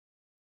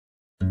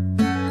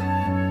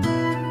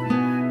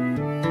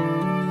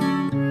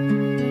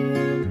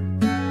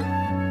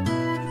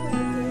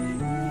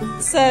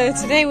So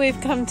today we've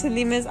come to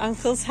Lima's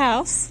uncle's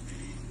house.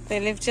 They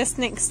live just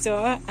next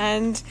door,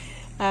 and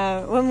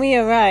when we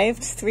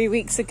arrived 3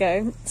 weeks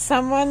ago,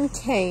 someone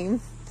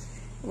came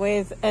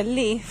with a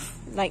leaf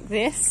like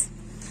this,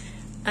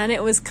 and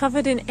it was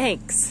covered in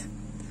eggs,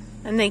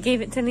 and they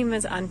gave it to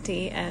Lima's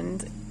auntie,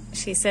 and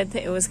she said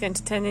that it was going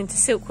to turn into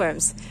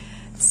silkworms.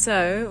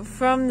 So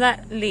from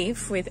that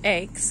leaf with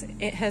eggs,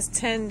 it has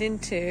turned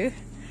into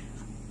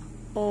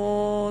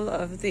all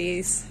of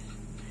these.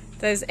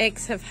 Those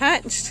eggs have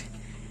hatched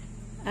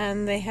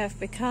and they have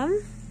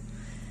become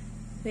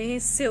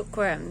these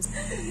silkworms.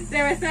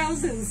 There are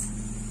thousands.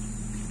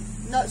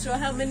 Not sure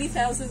how many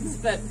thousands,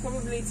 but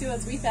probably 2,000 or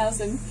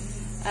 3,000.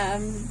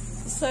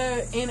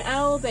 So in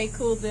OWL they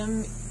call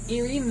them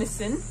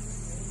irimisen.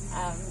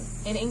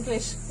 In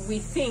English we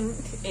think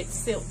it's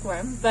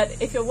silkworm, but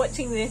if you're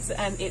watching this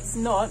and it's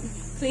not,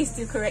 please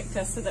do correct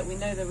us so that we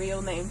know the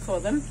real name for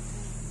them.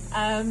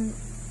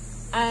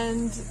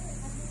 And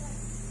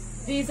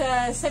these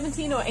are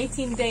 17 or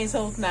 18 days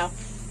old now.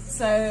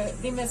 So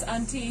Lima's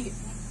auntie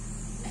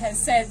has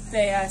said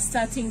they are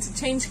starting to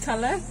change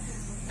colour,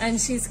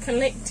 and she's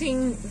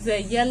collecting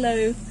the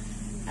yellow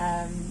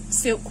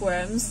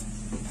silkworms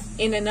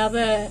in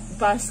another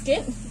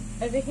basket.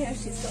 Over here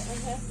she's got one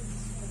here.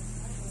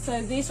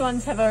 So these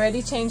ones have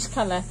already changed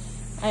colour,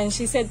 and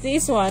she said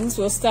these ones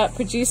will start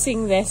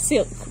producing their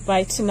silk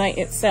by tonight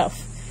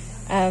itself.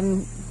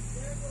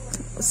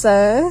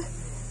 So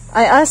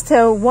I asked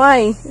her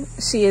why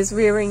she is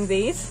rearing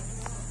these,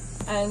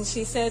 and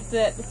she said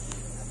that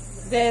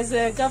there's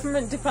a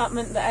government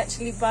department that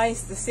actually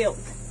buys the silk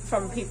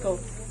from people.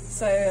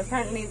 So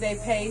apparently they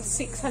pay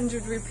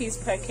 600 rupees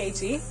per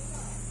kg,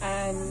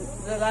 and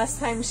the last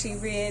time she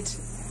reared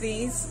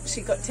these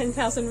she got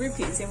 10,000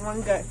 rupees in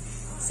one go.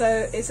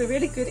 So it's a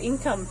really good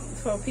income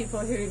for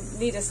people who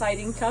need a side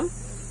income.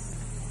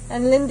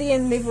 And Lindy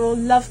and Livo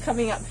love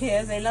coming up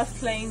here. They love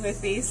playing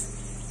with these.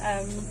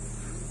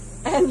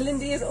 And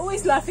Lindy is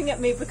always laughing at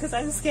me because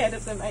I'm scared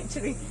of them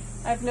actually.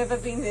 I've never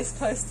been this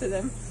close to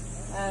them.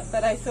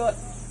 But I thought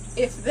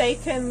if they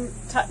can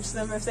touch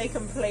them, if they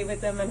can play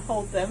with them and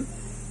hold them,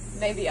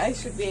 maybe I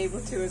should be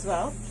able to as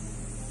well.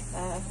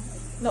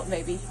 Not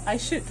maybe, I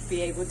should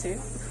be able to.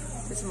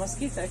 There's a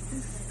mosquito.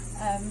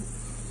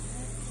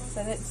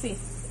 So let's see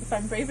if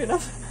I'm brave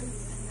enough.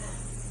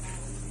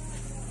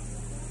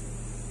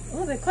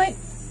 Oh,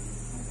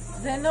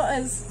 they're not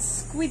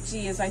as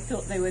squidgy as I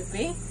thought they would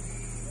be.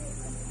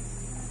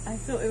 I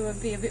thought it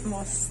would be a bit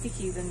more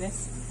sticky than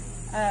this.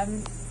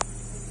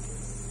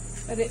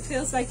 But it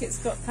feels like it's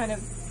got kind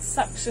of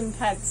suction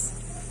pads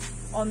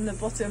on the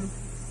bottom,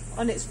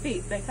 on its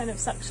feet. They're kind of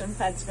suction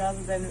pads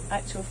rather than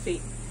actual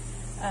feet.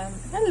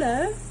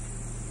 Hello!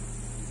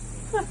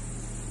 Huh.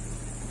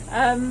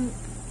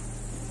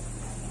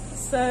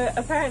 So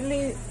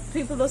apparently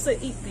people also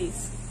eat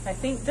these, I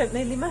think, don't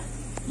they, Lima?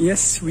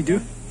 Yes, we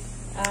do.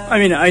 I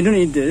mean, I don't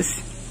eat this,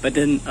 but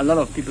then a lot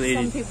of people eat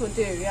it. Some people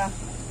do, yeah.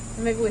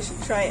 Maybe we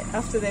should try it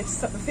after they've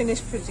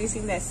finished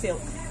producing their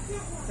silk.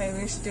 Maybe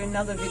we should do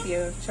another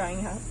video of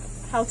trying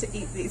how to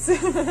eat these.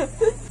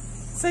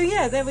 So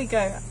yeah, there we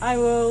go. I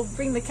will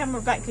bring the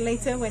camera back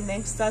later when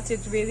they've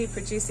started really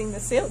producing the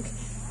silk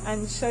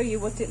and show you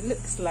what it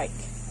looks like.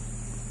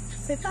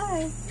 Say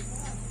bye!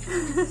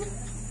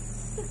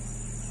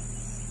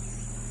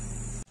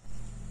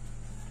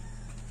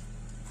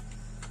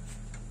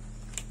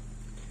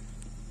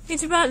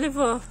 It's about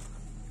Livo.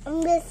 I'm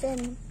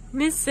missing.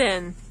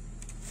 Missing.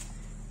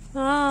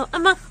 Oh,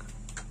 Amma.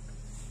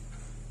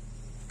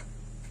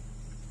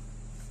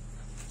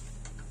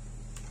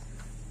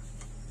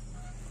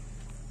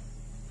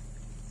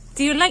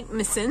 Do you like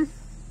missing?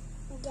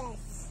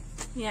 Yes.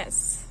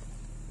 Yes.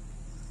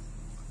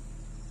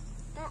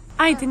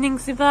 Ay, tining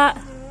si ba?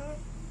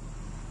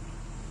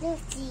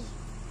 Lucy.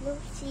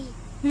 Lucy.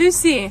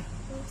 Lucy.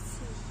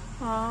 Lucy.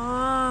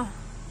 Ah.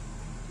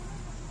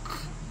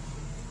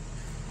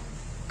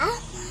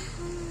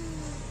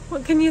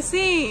 What can you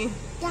see?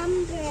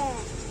 Dumper.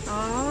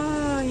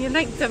 Oh, you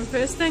like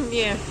dumpers, don't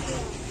you?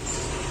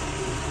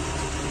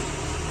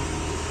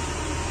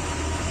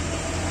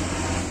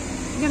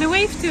 You're gonna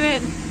wave to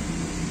it.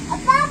 A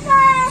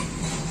papa.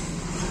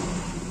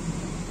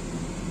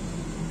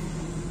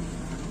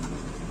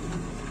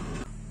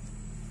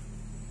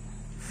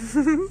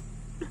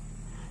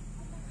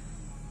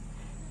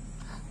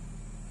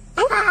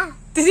 Oh,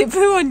 did it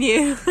poo on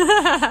you?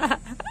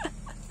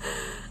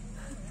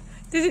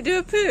 Did it do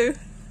a poo?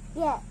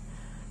 Yeah.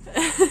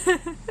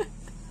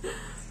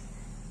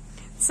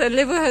 So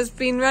Livo has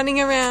been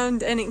running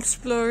around and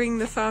exploring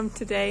the farm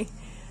today,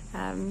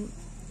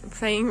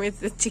 playing with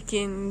the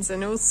chickens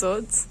and all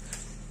sorts.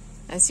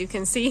 As you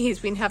can see, he's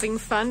been having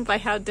fun by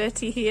how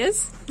dirty he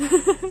is.